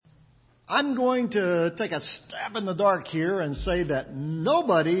I'm going to take a stab in the dark here and say that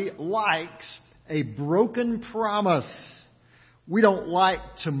nobody likes a broken promise. We don't like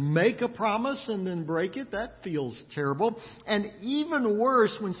to make a promise and then break it. That feels terrible. And even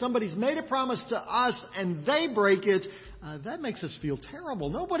worse, when somebody's made a promise to us and they break it, that makes us feel terrible.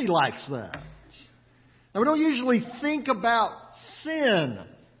 Nobody likes that. Now, we don't usually think about sin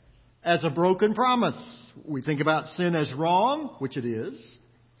as a broken promise. We think about sin as wrong, which it is.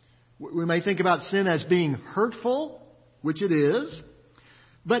 We may think about sin as being hurtful, which it is.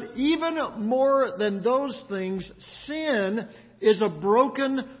 But even more than those things, sin is a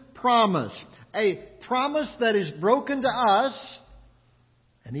broken promise. A promise that is broken to us,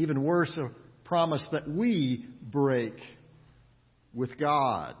 and even worse, a promise that we break with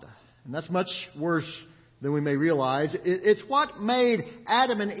God. And that's much worse than we may realize. It's what made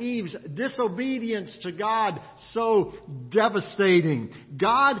Adam and Eve's disobedience to God so devastating.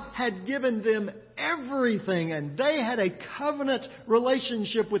 God had given them everything, and they had a covenant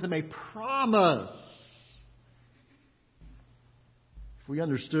relationship with Him, a promise. If we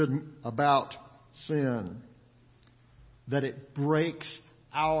understood about sin, that it breaks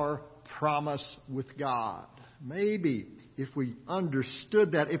our promise with God, maybe if we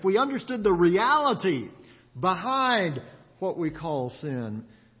understood that, if we understood the reality behind what we call sin,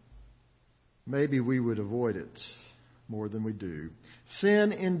 maybe we would avoid it more than we do.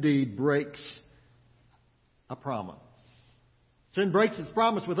 Sin indeed breaks a promise. Sin breaks its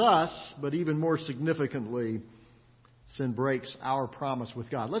promise with us, but even more significantly, sin breaks our promise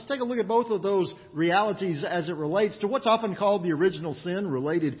with God. Let's take a look at both of those realities as it relates to what's often called the original sin,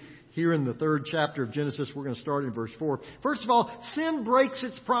 related here in the 3rd chapter of Genesis. We're going to start in verse 4. First of all, sin breaks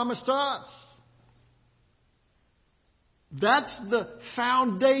its promise to us. That's the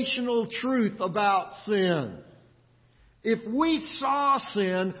foundational truth about sin. If we saw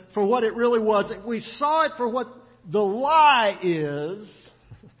sin for what it really was, if we saw it for what the lie is,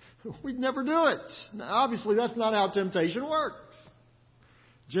 we'd never do it. Now, obviously, that's not how temptation works.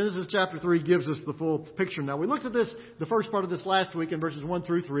 Genesis chapter 3 gives us the full picture. Now, we looked at this, the first part of this last week in verses 1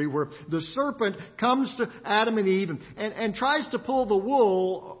 through 3, where the serpent comes to Adam and Eve and tries to pull the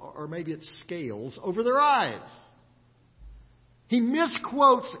wool, or maybe it's scales, over their eyes. He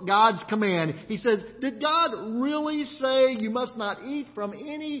misquotes God's command. He says, did God really say you must not eat from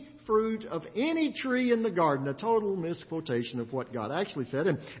any fruit of any tree in the garden? A total misquotation of what God actually said.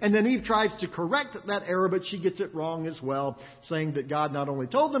 And then Eve tries to correct that error, but she gets it wrong as well, saying that God not only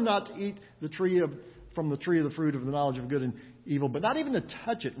told them not to eat from the tree of the fruit of the knowledge of good and evil, but not even to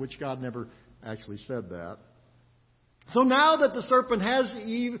touch it, which God never actually said that. So now that the serpent has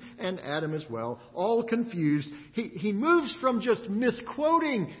Eve and Adam as well, all confused, he moves from just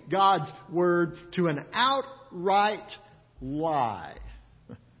misquoting God's word to an outright lie.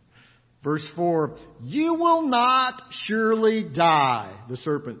 Verse 4, "You will not surely die," the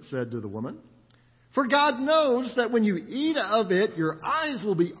serpent said to the woman. "For God knows that when you eat of it, your eyes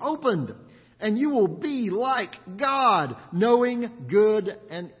will be opened, and you will be like God, knowing good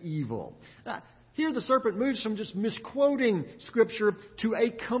and evil." Now, here the serpent moves from just misquoting Scripture to a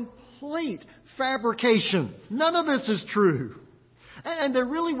complete fabrication. None of this is true. And there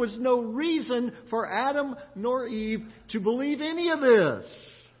really was no reason for Adam nor Eve to believe any of this.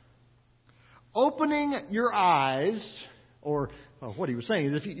 Opening your eyes, or what he was saying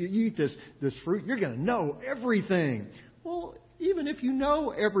is if you eat this fruit, you're going to know everything. Well, even if you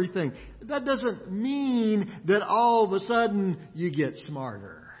know everything, that doesn't mean that all of a sudden you get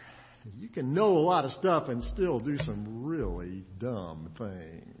smarter. You can know a lot of stuff and still do some really dumb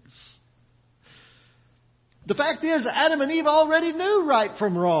things. The fact is, Adam and Eve already knew right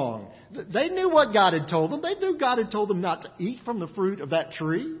from wrong. They knew what God had told them. They knew God had told them not to eat from the fruit of that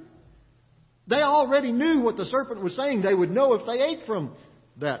tree. They already knew what the serpent was saying they would know if they ate from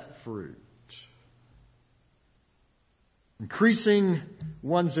that fruit. Increasing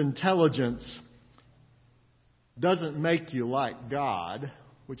one's intelligence doesn't make you like God,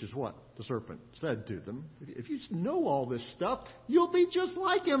 which is what the serpent said to them. If you know all this stuff, you'll be just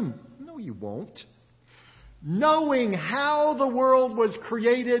like Him. No, you won't. Knowing how the world was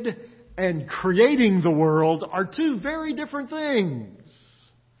created and creating the world are two very different things.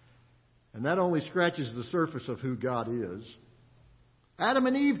 And that only scratches the surface of who God is. Adam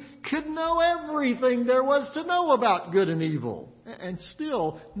and Eve could know everything there was to know about good and evil, and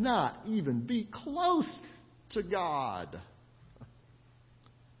still not even be close to God.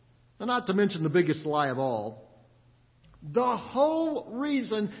 And not to mention the biggest lie of all, The whole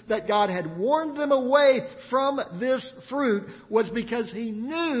reason that God had warned them away from this fruit was because He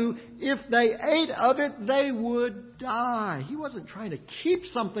knew if they ate of it, they would die. He wasn't trying to keep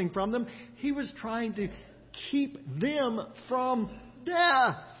something from them. He was trying to keep them from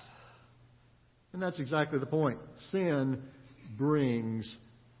death. And that's exactly the point. Sin brings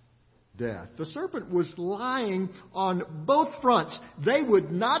death. The serpent was lying on both fronts. They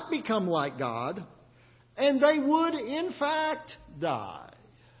would not become like God, and they would, in fact, die.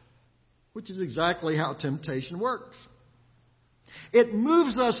 Which is exactly how temptation works. It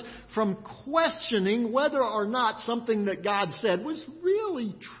moves us from questioning whether or not something that God said was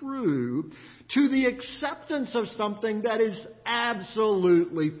really true to the acceptance of something that is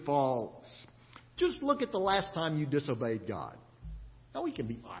absolutely false. Just look at the last time you disobeyed God. Now, we can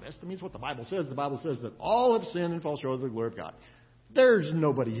be honest. I mean, it's what the Bible says. The Bible says that all have sinned and fall short of the glory of God. There's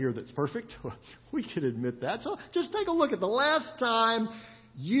nobody here that's perfect. We can admit that. So just take a look at the last time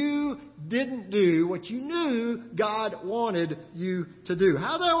you didn't do what you knew God wanted you to do.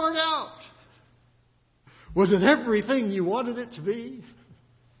 How'd that work out? Was it everything you wanted it to be?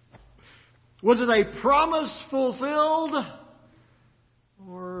 Was it a promise fulfilled?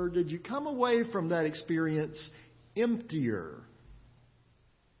 Or did you come away from that experience emptier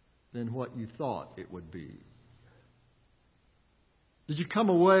than what you thought it would be? Did you come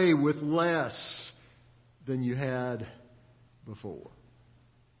away with less than you had before?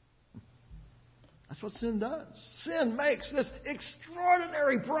 That's what sin does. Sin makes this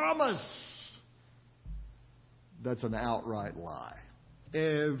extraordinary promise. That's an outright lie.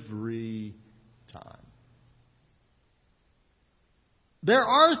 Every time. There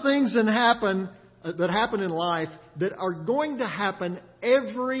are things that happen in life that are going to happen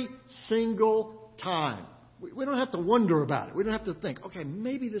every single time. We don't have to wonder about it. We don't have to think, okay,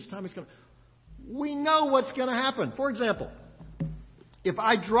 maybe this time it's going to... We know what's going to happen. For example, if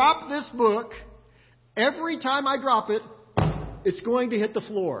I drop this book, every time I drop it, it's going to hit the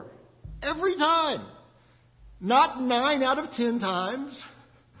floor. Every time. Not 9 out of 10 times.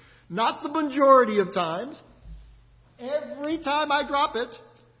 Not the majority of times. Every time I drop it,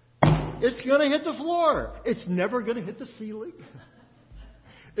 it's going to hit the floor. It's never going to hit the ceiling.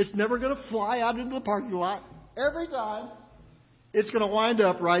 It's never going to fly out into the parking lot. Every time, it's going to wind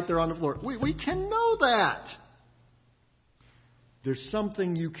up right there on the floor. We can know that. There's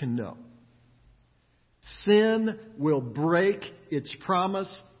something you can know. Sin will break its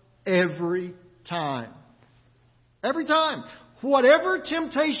promise every time. Every time. Whatever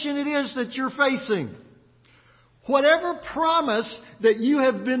temptation it is that you're facing, whatever promise that you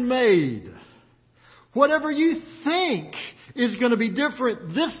have been made, whatever you think is going to be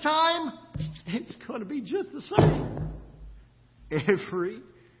different this time, it's going to be just the same. Every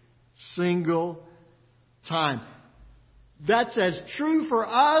single time. That's as true for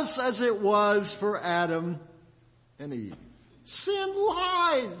us as it was for Adam and Eve. Sin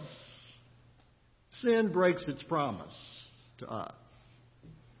lies. Sin breaks its promise to us.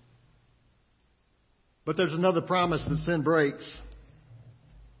 But there's another promise that sin breaks.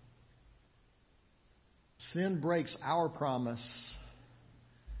 Sin breaks our promise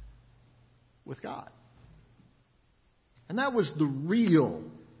with God. And that was the real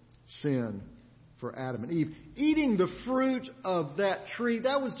sin for Adam and Eve. Eating the fruit of that tree,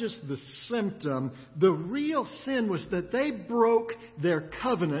 that was just the symptom. The real sin was that they broke their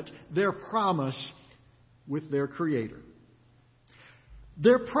covenant, their promise with their Creator.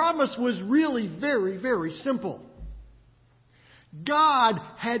 Their promise was really very, very simple. God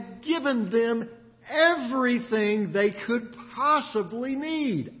had given them everything they could possibly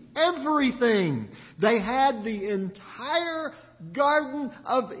need. Everything. They had the entire Garden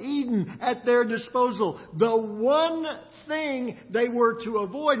of Eden at their disposal. The one thing they were to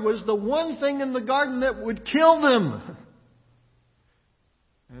avoid was the one thing in the garden that would kill them.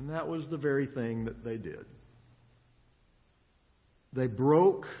 And that was the very thing that they did. They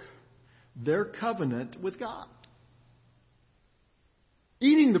broke their covenant with God.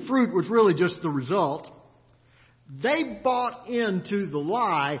 Eating the fruit was really just the result. They bought into the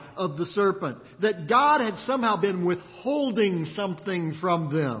lie of the serpent, that God had somehow been withholding something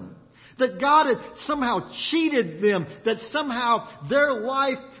from them, that God had somehow cheated them, that somehow their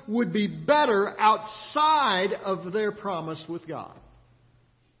life would be better outside of their promise with God.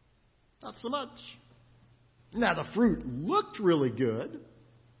 Not so much. Now, the fruit looked really good.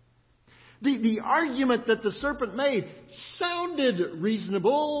 The argument that the serpent made sounded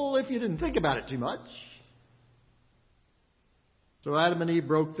reasonable if you didn't think about it too much. So Adam and Eve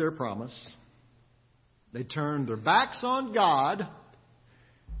broke their promise. They turned their backs on God,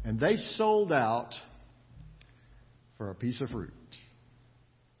 and they sold out for a piece of fruit.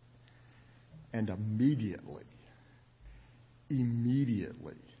 And immediately,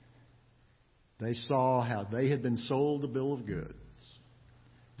 they saw how they had been sold a bill of goods.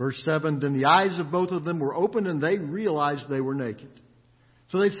 Verse 7, then the eyes of both of them were opened and they realized they were naked.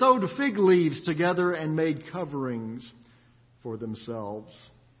 So they sewed fig leaves together and made coverings for themselves.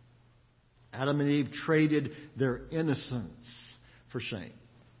 Adam and Eve traded their innocence for shame.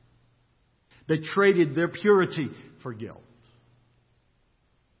 They traded their purity for guilt.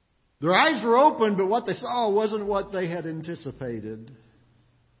 Their eyes were open, but what they saw wasn't what they had anticipated.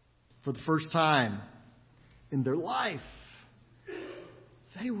 For the first time in their life,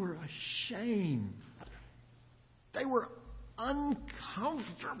 they were ashamed. They were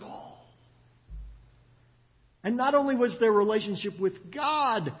uncomfortable. And not only was their relationship with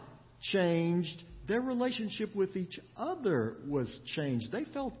God changed, their relationship with each other was changed. They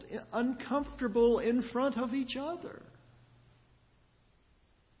felt uncomfortable in front of each other.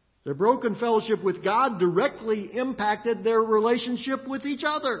 Their broken fellowship with God directly impacted their relationship with each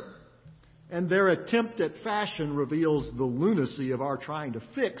other. And their attempt at fashion reveals the lunacy of our trying to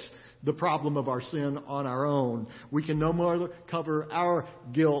fix the problem of our sin on our own. We can no more cover our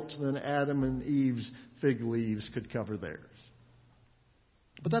guilt than Adam and Eve's fig leaves could cover theirs.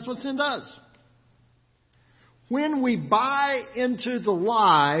 But that's what sin does. When we buy into the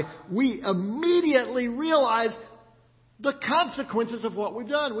lie, we immediately realize the consequences of what we've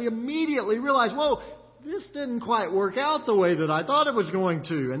done. We immediately realize, whoa, this didn't quite work out the way that I thought it was going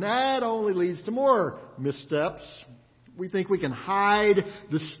to. And that only leads to more missteps. We think we can hide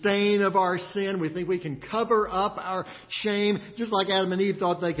the stain of our sin. We think we can cover up our shame, just like Adam and Eve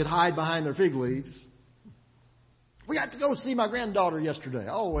thought they could hide behind their fig leaves. We got to go see my granddaughter yesterday.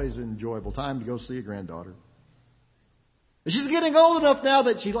 Always an enjoyable time to go see a granddaughter. She's getting old enough now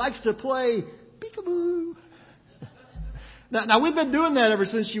that she likes to play peekaboo. Now, we've been doing that ever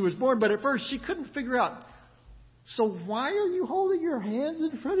since she was born, but at first she couldn't figure out, so why are you holding your hands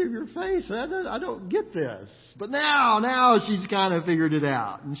in front of your face? I don't get this. But now she's kind of figured it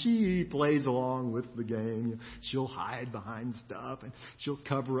out. And she plays along with the game. She'll hide behind stuff and she'll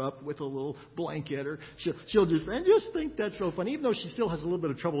cover up with a little blanket, or she'll just think that's so funny. Even though she still has a little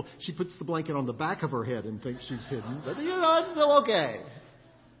bit of trouble, she puts the blanket on the back of her head and thinks she's hidden. But it's still okay.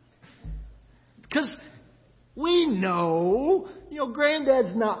 Because we know,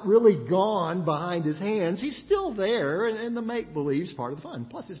 Granddad's not really gone behind his hands. He's still there, and the make-believe's part of the fun.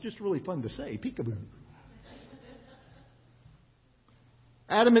 Plus, it's just really fun to say, peekaboo.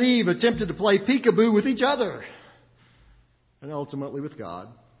 Adam and Eve attempted to play peekaboo with each other, and ultimately with God.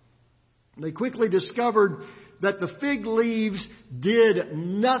 They quickly discovered that the fig leaves did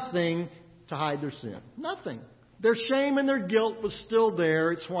nothing to hide their sin. Nothing. Their shame and their guilt was still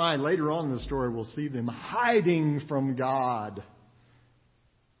there. It's why later on in the story we'll see them hiding from God.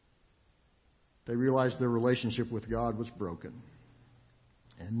 They realized their relationship with God was broken.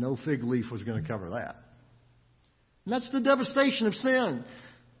 And no fig leaf was going to cover that. And that's the devastation of sin.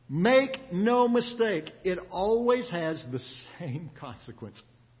 Make no mistake, it always has the same consequence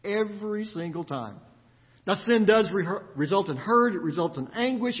every single time. Now, sin does result in hurt, it results in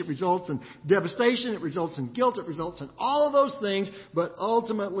anguish, it results in devastation, it results in guilt, it results in all of those things, but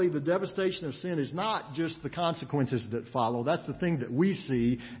ultimately the devastation of sin is not just the consequences that follow. That's the thing that we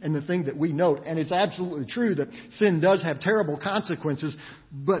see and the thing that we note. And it's absolutely true that sin does have terrible consequences,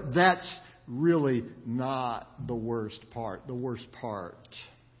 but that's really not the worst part. The worst part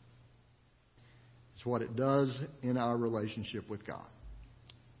is what it does in our relationship with God.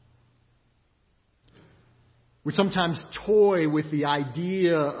 We sometimes toy with the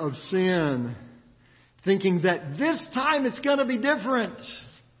idea of sin, thinking that this time it's going to be different.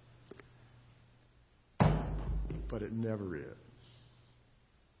 But it never is.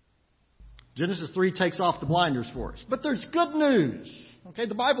 Genesis 3 takes off the blinders for us. But there's good news. Okay,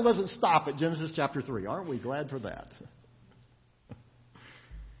 the Bible doesn't stop at Genesis chapter 3. Aren't we glad for that?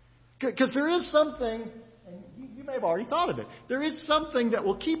 Because there is something, and you may have already thought of it, there is something that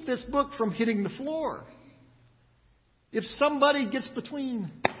will keep this book from hitting the floor. If somebody gets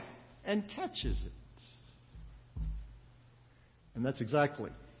between and catches it. And that's exactly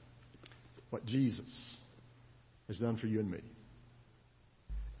what Jesus has done for you and me.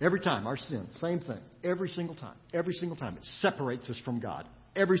 Every time, our sin, same thing. Every single time. Every single time. It separates us from God.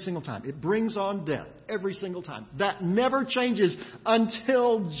 Every single time. It brings on death. Every single time. That never changes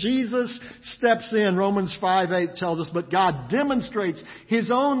until Jesus steps in. Romans 5:8 tells us, but God demonstrates His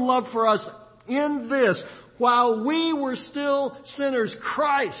own love for us in this. While we were still sinners,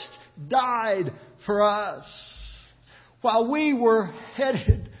 Christ died for us. While we were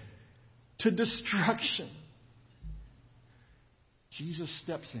headed to destruction, Jesus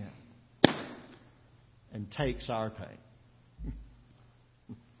steps in and takes our pain.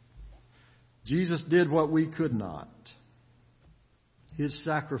 Jesus did what we could not. His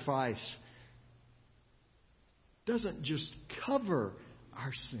sacrifice doesn't just cover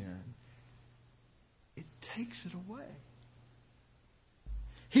our sin, it takes it away.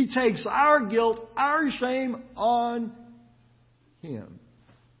 He takes our guilt, our shame on Him.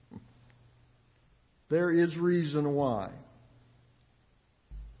 There is reason why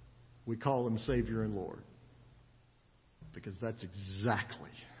we call Him Savior and Lord. Because that's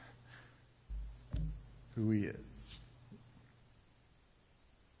exactly who He is.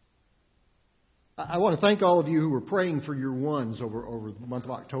 I want to thank all of you who were praying for your ones over the month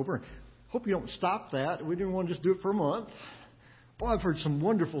of October. Hope you don't stop that. We didn't want to just do it for a month. Boy, I've heard some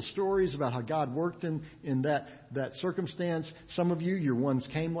wonderful stories about how God worked in that circumstance. Some of you, your ones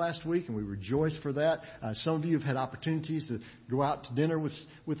came last week, and we rejoice for that. Some of you have had opportunities to go out to dinner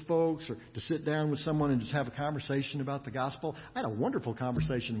with folks or to sit down with someone and just have a conversation about the gospel. I had a wonderful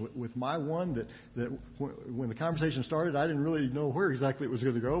conversation with my one that when the conversation started, I didn't really know where exactly it was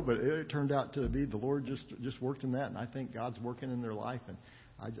going to go, but it turned out to be the Lord just worked in that, and I think God's working in their life, and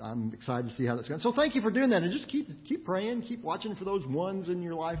I'm excited to see how that's going. So thank you for doing that. And just keep praying. Keep watching for those ones in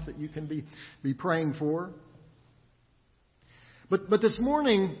your life that you can be praying for. But this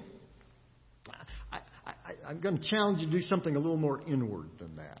morning, I'm going to challenge you to do something a little more inward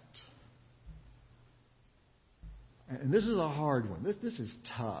than that. And this is a hard one. This is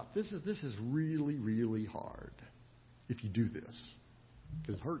tough. This is really, really hard if you do this.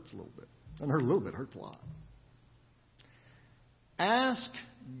 Because it hurts a little bit. It doesn't hurt a little bit. It hurts a lot. Ask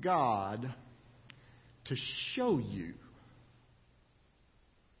God to show you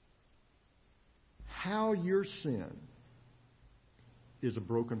how your sin is a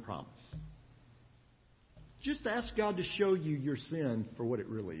broken promise. Just ask God to show you your sin for what it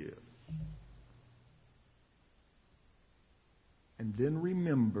really is. And then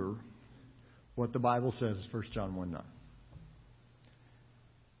remember what the Bible says in 1 John 1:9.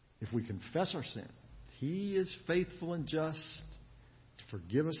 If we confess our sin, He is faithful and just to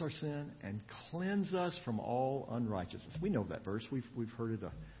forgive us our sin and cleanse us from all unrighteousness. We know that verse. We've heard it,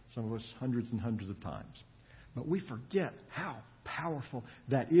 some of us, hundreds and hundreds of times. But we forget how powerful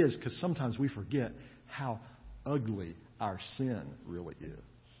that is because sometimes we forget how ugly our sin really is.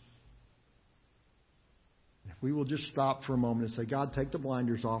 If we will just stop for a moment and say, God, take the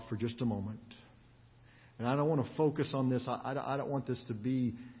blinders off for just a moment. And I don't want to focus on this. I don't want this to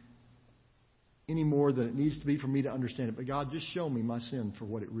be any more than it needs to be for me to understand it. But God, just show me my sin for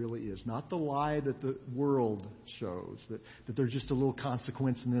what it really is. Not the lie that the world shows, that there's just a little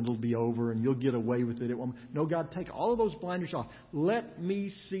consequence and then it'll be over and you'll get away with it. No, God, take all of those blinders off. Let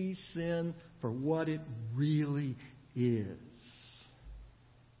me see sin for what it really is.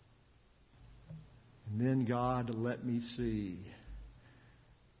 And then, God, let me see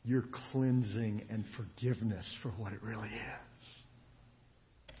your cleansing and forgiveness for what it really is.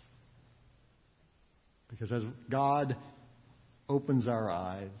 Because as God opens our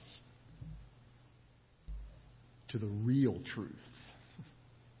eyes to the real truth,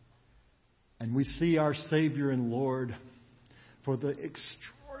 and we see our Savior and Lord for the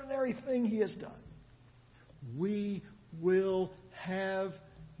extraordinary thing He has done, we will have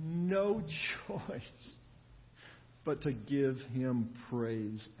no choice but to give Him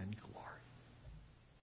praise and glory.